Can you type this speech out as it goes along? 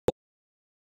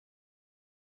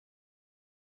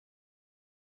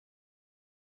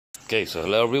Okay, so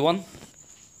hello everyone.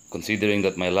 Considering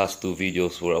that my last two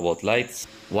videos were about lights,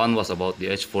 one was about the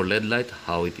H4 LED light,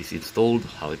 how it is installed,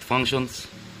 how it functions,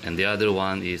 and the other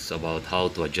one is about how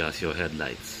to adjust your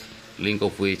headlights, link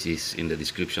of which is in the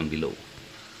description below.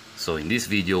 So in this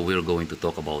video we're going to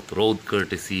talk about road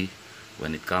courtesy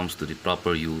when it comes to the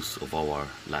proper use of our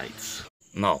lights.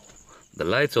 Now, the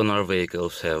lights on our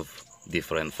vehicles have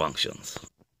different functions.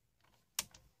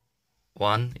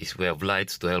 One is we have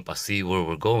lights to help us see where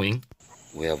we're going.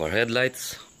 We have our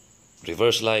headlights,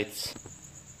 reverse lights,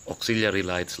 auxiliary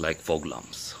lights like fog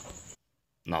lamps.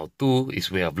 Now two is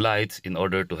we have lights in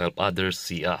order to help others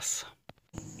see us.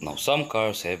 Now some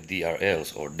cars have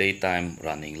DRLs or daytime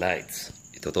running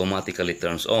lights. It automatically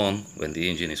turns on when the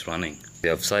engine is running. We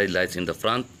have side lights in the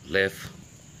front, left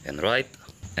and right,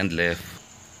 and left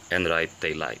and right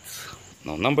tail lights.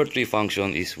 Now number three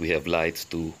function is we have lights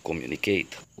to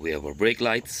communicate. We have our brake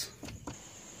lights,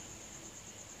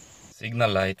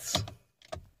 signal lights,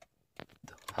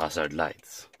 hazard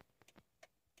lights.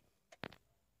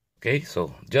 Okay,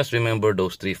 so just remember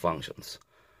those three functions.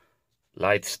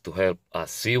 Lights to help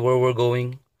us see where we're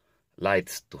going,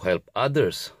 lights to help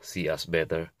others see us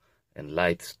better, and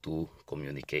lights to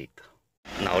communicate.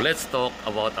 Now let's talk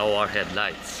about our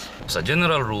headlights. As a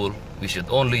general rule, we should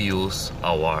only use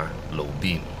our low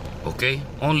beam. Okay?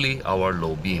 Only our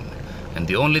low beam. And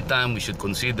the only time we should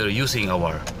consider using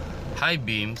our high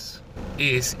beams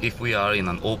is if we are in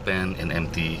an open and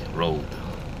empty road.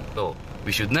 So,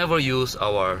 we should never use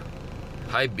our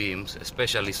high beams,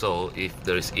 especially so if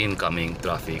there is incoming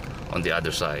traffic on the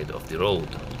other side of the road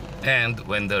and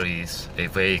when there is a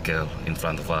vehicle in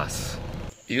front of us.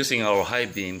 Using our high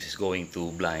beams is going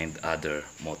to blind other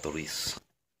motorists.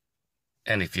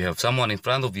 And if you have someone in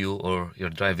front of you or you're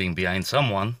driving behind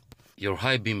someone, your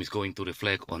high beam is going to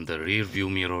reflect on the rear view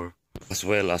mirror as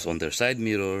well as on their side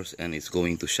mirrors, and it's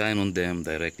going to shine on them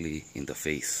directly in the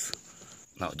face.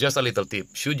 Now, just a little tip,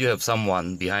 should you have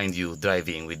someone behind you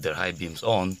driving with their high beams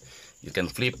on, you can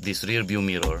flip this rear view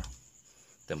mirror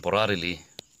temporarily.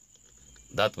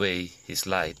 That way, his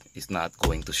light is not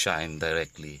going to shine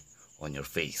directly on your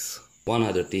face. One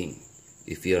other thing,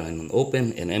 if you are in an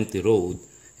open and empty road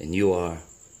and you are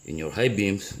in your high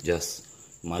beams,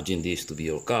 just imagine this to be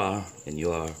your car and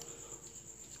you are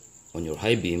on your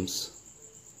high beams.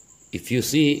 If you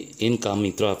see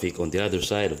incoming traffic on the other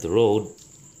side of the road,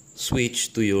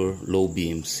 switch to your low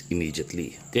beams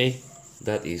immediately, okay?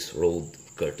 That is road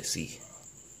courtesy.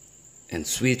 And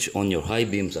switch on your high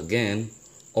beams again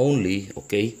only,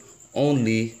 okay?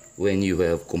 Only when you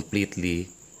have completely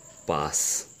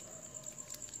passed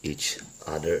each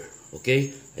other,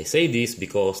 okay? I say this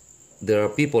because there are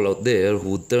people out there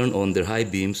who turn on their high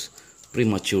beams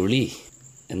prematurely,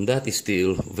 and that is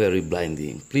still very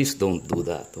blinding. Please don't do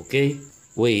that, okay?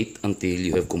 Wait until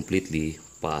you have completely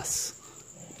passed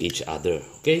each other,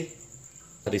 okay?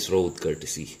 That is road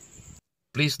courtesy.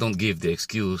 Please don't give the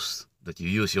excuse that you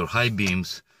use your high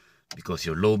beams because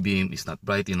your low beam is not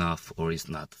bright enough or is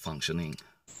not functioning.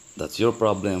 That's your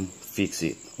problem, fix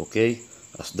it, okay?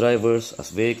 As drivers,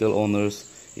 as vehicle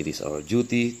owners, it is our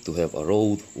duty to have a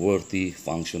road-worthy,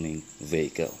 functioning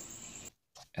vehicle.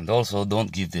 And also,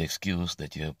 don't give the excuse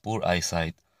that you have poor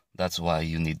eyesight, that's why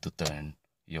you need to turn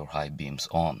your high beams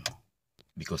on.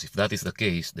 Because if that is the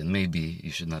case, then maybe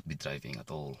you should not be driving at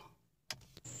all.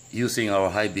 Using our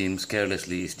high beams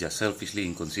carelessly is just selfishly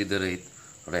inconsiderate,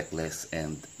 reckless,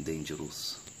 and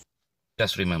dangerous.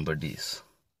 Just remember this.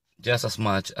 Just as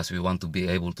much as we want to be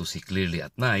able to see clearly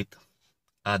at night,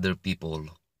 other people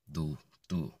do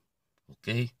too,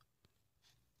 okay?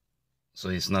 So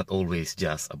it's not always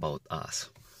just about us.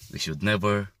 We should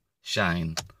never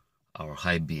shine our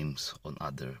high beams on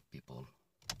other people.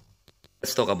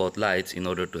 Let's talk about lights in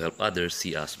order to help others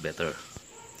see us better.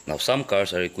 Now some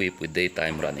cars are equipped with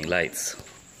daytime running lights.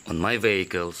 On my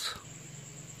vehicles,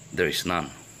 there is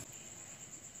none.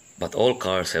 But all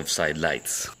cars have side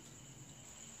lights.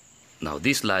 Now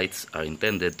these lights are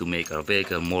intended to make our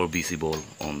vehicle more visible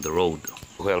on the road,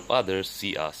 to help others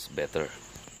see us better.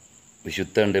 We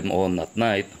should turn them on at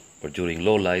night or during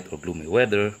low light or gloomy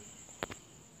weather.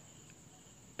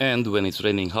 And when it's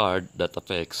raining hard, that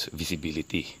affects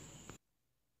visibility.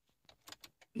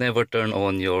 Never turn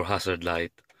on your hazard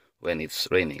light when it's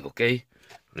raining, okay?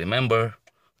 Remember,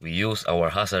 we use our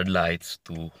hazard lights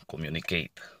to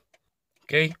communicate.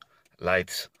 Okay?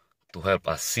 Lights to help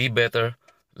us see better,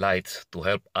 lights to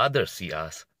help others see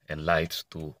us, and lights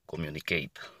to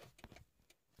communicate.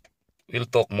 We'll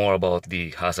talk more about the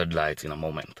hazard lights in a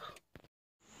moment.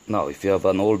 Now, if you have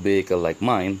an old vehicle like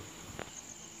mine,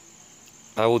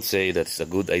 I would say that it's a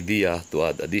good idea to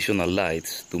add additional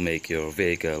lights to make your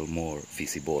vehicle more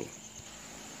visible.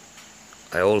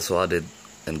 I also added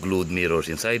and glued mirrors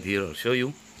inside here. I'll show you.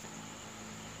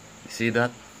 You see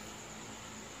that?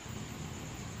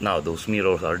 Now those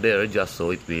mirrors are there just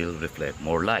so it will reflect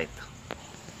more light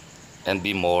and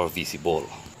be more visible.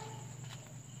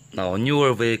 Now on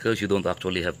newer vehicles you don't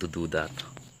actually have to do that.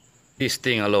 This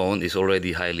thing alone is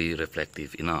already highly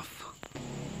reflective enough.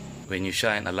 When you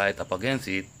shine a light up against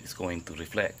it, it's going to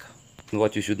reflect.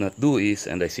 What you should not do is,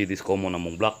 and I see this common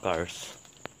among black cars,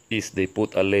 is they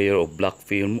put a layer of black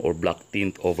film or black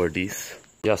tint over this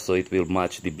just so it will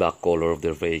match the black color of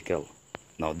their vehicle.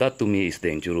 Now that to me is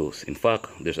dangerous. In fact,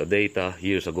 there's a data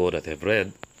years ago that I've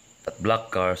read that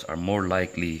black cars are more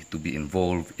likely to be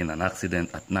involved in an accident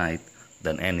at night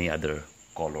than any other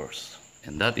colors.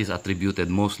 And that is attributed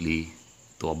mostly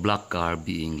to a black car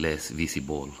being less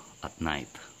visible at night.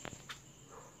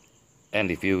 And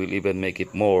if you will even make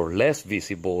it more less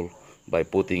visible by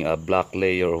putting a black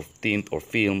layer of tint or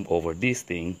film over this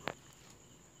thing,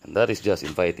 and that is just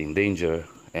inviting danger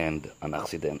and an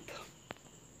accident.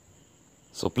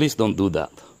 So please don't do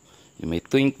that. You may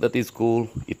think that is cool,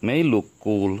 it may look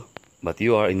cool, but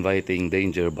you are inviting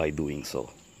danger by doing so.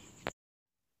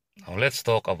 Now let's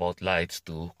talk about lights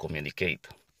to communicate.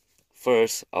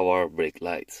 First, our brake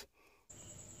lights.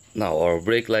 Now our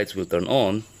brake lights will turn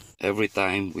on every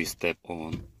time we step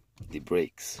on the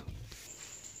brakes.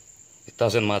 It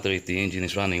doesn't matter if the engine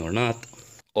is running or not,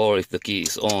 or if the key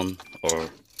is on or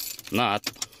not,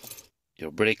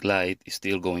 your brake light is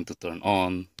still going to turn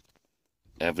on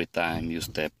every time you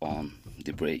step on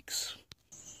the brakes.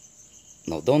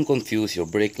 Now don't confuse your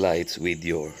brake lights with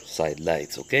your side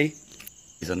lights, okay?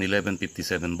 It's an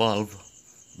 1157 bulb,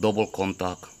 double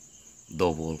contact,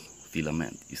 double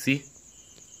filament. You see?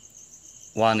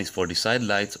 One is for the side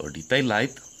lights or the tail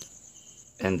light,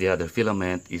 and the other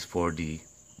filament is for the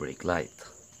brake light.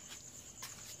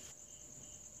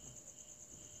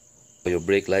 Your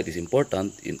brake light is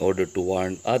important in order to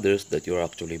warn others that you're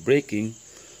actually braking,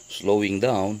 slowing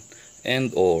down,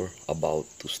 and or about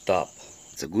to stop.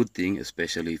 It's a good thing,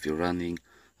 especially if you're running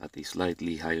at a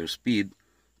slightly higher speed,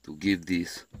 to give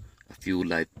this a few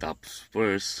light taps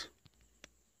first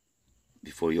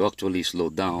before you actually slow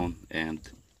down and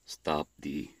stop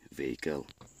the vehicle.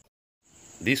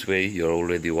 This way you're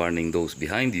already warning those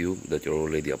behind you that you're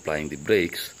already applying the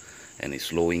brakes and is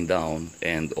slowing down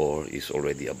and or is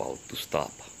already about to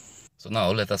stop. So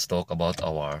now let us talk about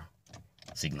our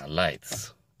signal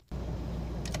lights.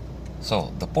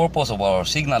 So the purpose of our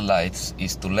signal lights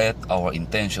is to let our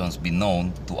intentions be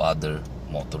known to other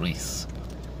motorists.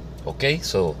 Okay,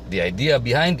 so the idea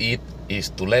behind it is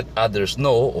to let others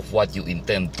know of what you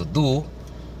intend to do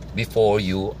before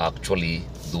you actually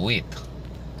do it.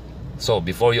 So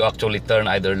before you actually turn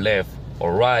either left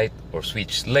or right or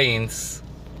switch lanes,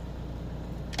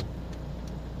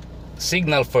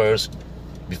 signal first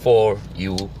before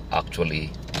you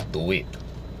actually do it.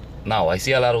 Now I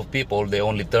see a lot of people, they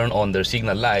only turn on their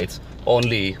signal lights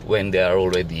only when they are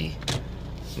already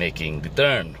making the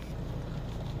turn.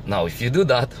 Now if you do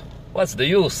that, what's the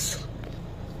use?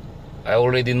 I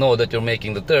already know that you're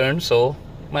making the turn, so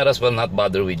might as well not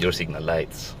bother with your signal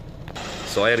lights.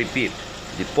 So I repeat,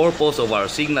 the purpose of our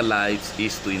signal lights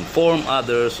is to inform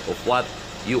others of what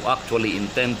you actually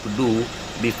intend to do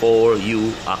before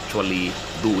you actually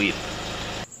do it.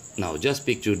 Now just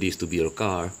picture this to be your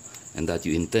car and that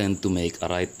you intend to make a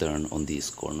right turn on this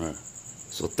corner.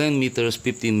 So 10 meters,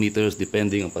 15 meters,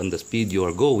 depending upon the speed you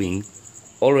are going,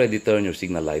 already turn your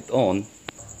signal light on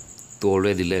to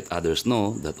already let others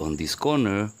know that on this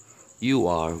corner you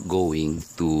are going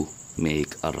to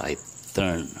make a right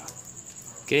turn.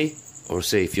 Okay? Or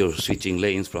say if you're switching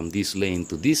lanes from this lane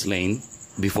to this lane,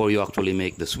 before you actually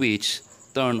make the switch,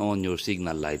 turn on your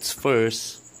signal lights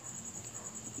first.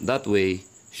 That way,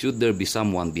 should there be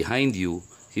someone behind you,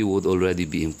 he would already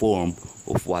be informed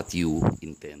of what you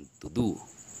intend to do.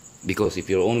 Because if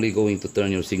you're only going to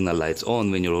turn your signal lights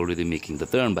on when you're already making the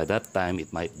turn, by that time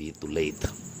it might be too late.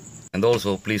 And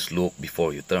also, please look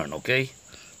before you turn, okay?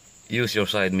 Use your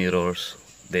side mirrors,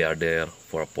 they are there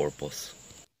for a purpose.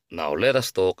 Now let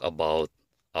us talk about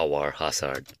our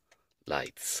hazard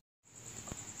lights.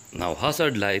 Now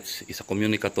hazard lights is a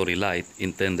communicatory light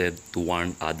intended to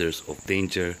warn others of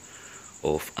danger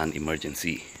of an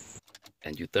emergency.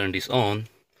 And you turn this on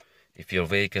if your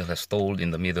vehicle has stalled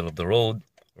in the middle of the road,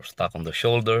 or stuck on the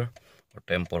shoulder, or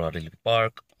temporarily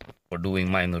parked, or doing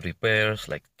minor repairs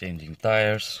like changing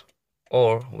tires,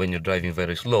 or when you're driving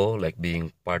very slow, like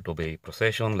being part of a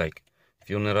procession like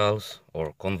funerals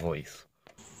or convoys.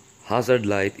 Hazard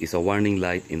light is a warning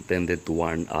light intended to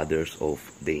warn others of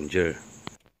danger.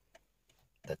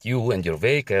 That you and your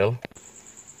vehicle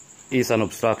is an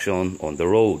obstruction on the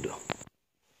road.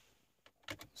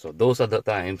 So those are the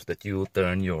times that you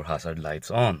turn your hazard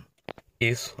lights on.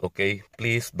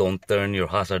 Please don't turn your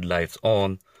hazard lights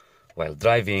on while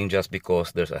driving just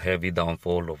because there's a heavy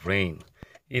downfall of rain.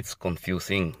 It's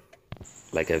confusing.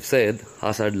 Like I've said,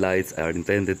 hazard lights are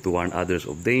intended to warn others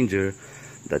of danger,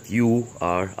 that you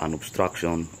are an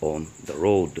obstruction on the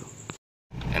road.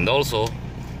 And also,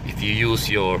 if you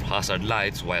use your hazard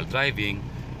lights while driving,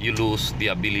 you lose the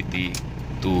ability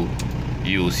to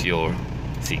use your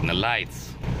signal lights.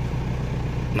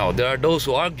 Now, there are those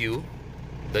who argue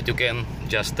that you can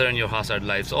just turn your hazard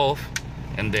lights off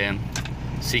and then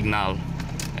signal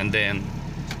and then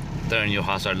turn your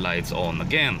hazard lights on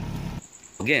again.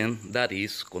 Again, that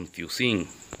is confusing.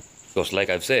 Because like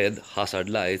I've said, hazard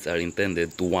lights are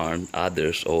intended to warn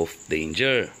others of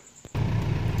danger.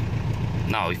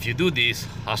 Now, if you do this,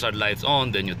 hazard lights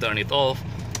on, then you turn it off,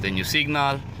 then you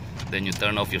signal, then you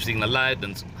turn off your signal light,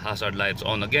 then hazard lights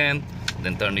on again,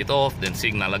 then turn it off, then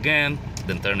signal again,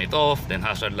 then turn it off, then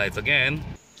hazard lights again,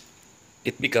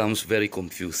 it becomes very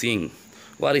confusing.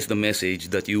 What is the message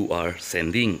that you are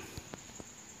sending?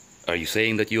 Are you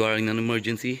saying that you are in an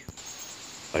emergency?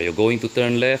 Are you going to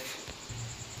turn left?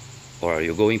 Or are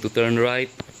you going to turn right?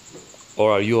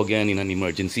 Or are you again in an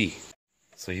emergency?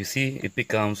 So you see, it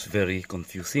becomes very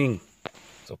confusing.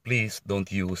 So please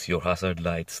don't use your hazard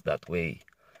lights that way.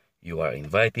 You are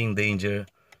inviting danger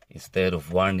instead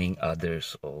of warning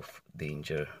others of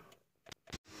danger.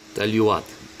 Tell you what,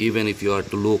 even if you are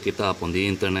to look it up on the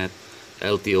internet,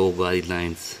 LTO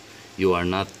guidelines, you are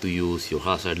not to use your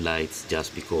hazard lights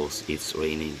just because it's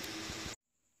raining.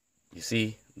 You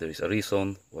see, there is a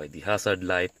reason why the hazard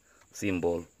light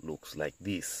symbol looks like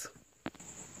this.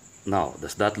 Now,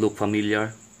 does that look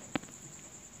familiar?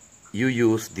 You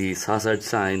use this hazard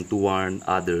sign to warn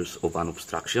others of an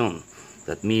obstruction.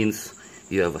 That means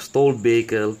you have a stalled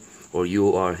vehicle or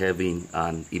you are having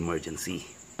an emergency.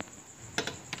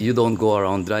 You don't go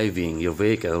around driving your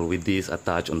vehicle with this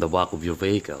attached on the back of your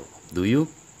vehicle, do you?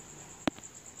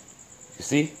 You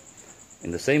see? In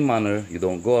the same manner, you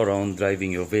don't go around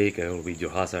driving your vehicle with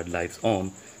your hazard lights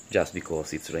on just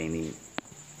because it's raining.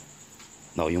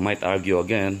 Now you might argue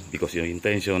again because your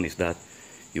intention is that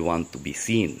you want to be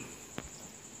seen.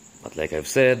 But like I've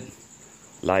said,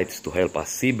 lights to help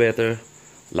us see better,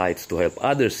 lights to help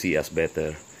others see us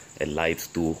better, and lights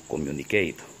to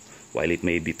communicate. While it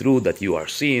may be true that you are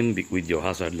seen with your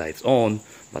hazard lights on,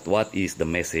 but what is the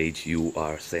message you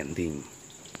are sending?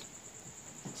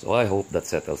 So I hope that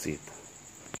settles it.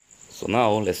 So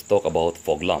now let's talk about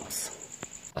fog lamps.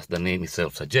 As the name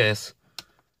itself suggests,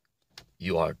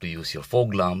 you are to use your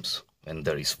fog lamps when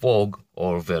there is fog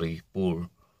or very poor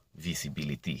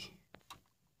visibility.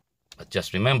 But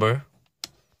just remember,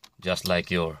 just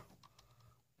like your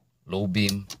low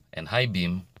beam and high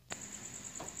beam,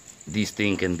 this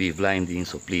thing can be blinding,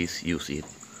 so please use it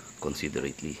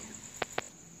considerately.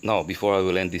 Now, before I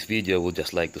will end this video, I would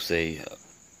just like to say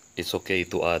it's okay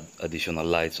to add additional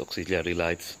lights, auxiliary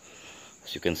lights.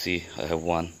 As you can see, I have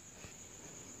one.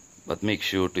 But make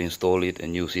sure to install it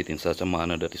and use it in such a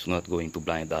manner that it's not going to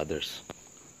blind others.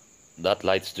 That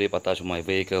light strip attached to my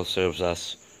vehicle serves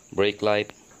as brake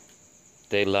light,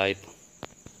 tail light,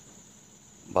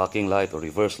 backing light or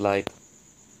reverse light,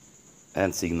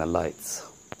 and signal lights.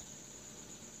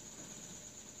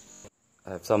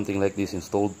 I have something like this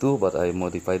installed too, but I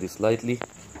modified it slightly.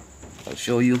 I'll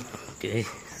show you. Okay,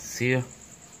 it's here.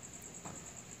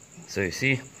 So you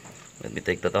see, let me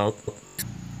take that out.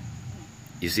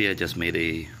 You see, I just made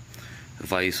a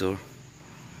visor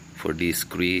for this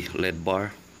Cree LED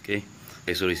bar. Okay,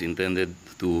 visor is intended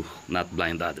to not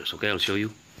blind others. Okay, I'll show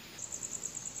you.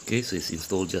 Okay, so it's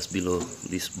installed just below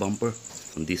this bumper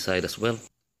on this side as well.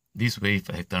 This way, if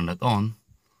I turn that on,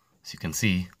 as you can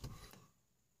see,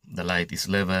 the light is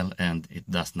level and it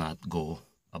does not go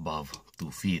above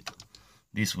 2 feet.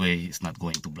 This way it's not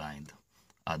going to blind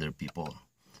other people.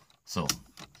 So,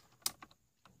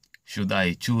 should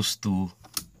I choose to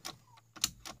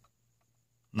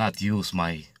not use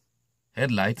my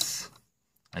headlights,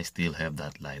 I still have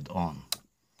that light on.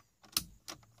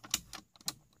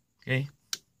 Okay.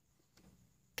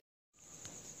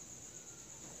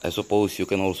 I suppose you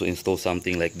can also install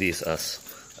something like this as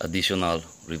additional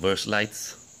reverse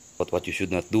lights. But what you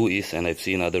should not do is, and I've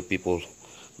seen other people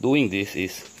doing this,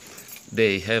 is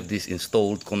they have this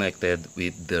installed connected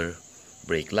with their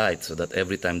brake light, so that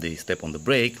every time they step on the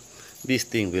brake, this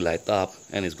thing will light up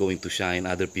and is going to shine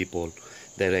other people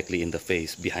directly in the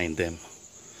face behind them.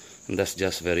 And that's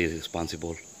just very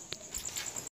irresponsible.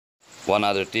 One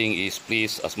other thing is,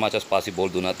 please, as much as possible,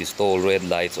 do not install red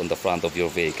lights on the front of your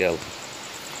vehicle.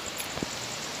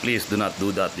 Please do not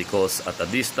do that, because at a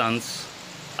distance,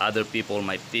 other people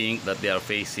might think that they are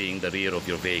facing the rear of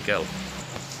your vehicle,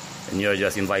 and you're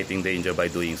just inviting danger by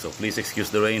doing so. Please excuse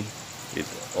the rain. It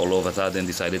all of a sudden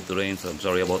decided to rain, so I'm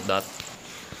sorry about that.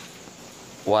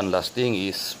 One last thing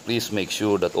is, please make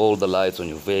sure that all the lights on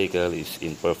your vehicle is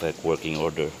in perfect working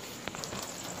order.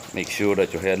 Make sure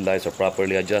that your headlights are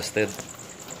properly adjusted.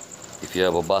 If you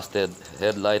have a busted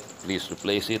headlight, please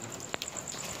replace it.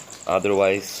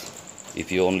 Otherwise,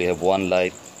 if you only have one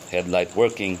headlight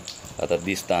working at a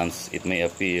distance, it may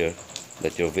appear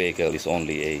that your vehicle is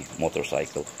only a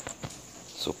motorcycle.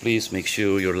 So please make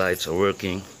sure your lights are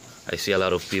working. I see a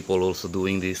lot of people also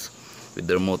doing this with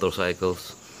their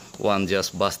motorcycles. One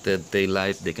just busted tail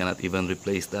light, they cannot even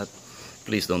replace that.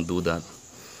 Please don't do that.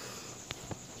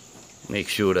 Make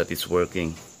sure that it's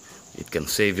working. It can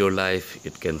save your life,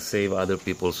 it can save other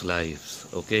people's lives,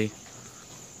 okay?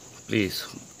 Please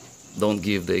don't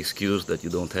give the excuse that you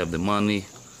don't have the money,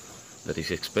 that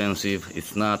it's expensive.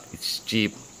 It's not, it's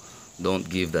cheap. Don't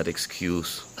give that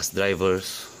excuse. As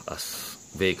drivers,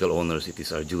 as vehicle owners, it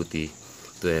is our duty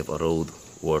to have a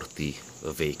road-worthy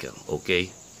vehicle, okay?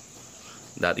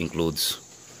 That includes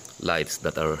lights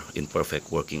that are in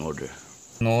perfect working order.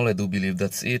 In all, I do believe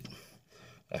that's it.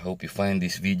 I hope you find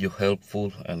this video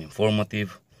helpful and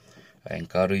informative. I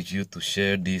encourage you to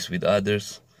share this with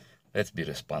others. Let's be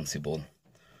responsible.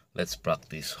 Let's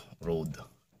practice road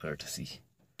courtesy.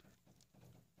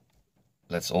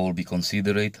 Let's all be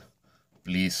considerate.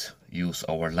 Please use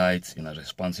our lights in a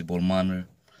responsible manner.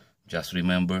 Just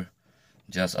remember,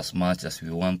 just as much as we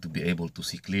want to be able to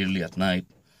see clearly at night,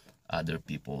 other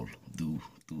people do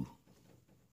too.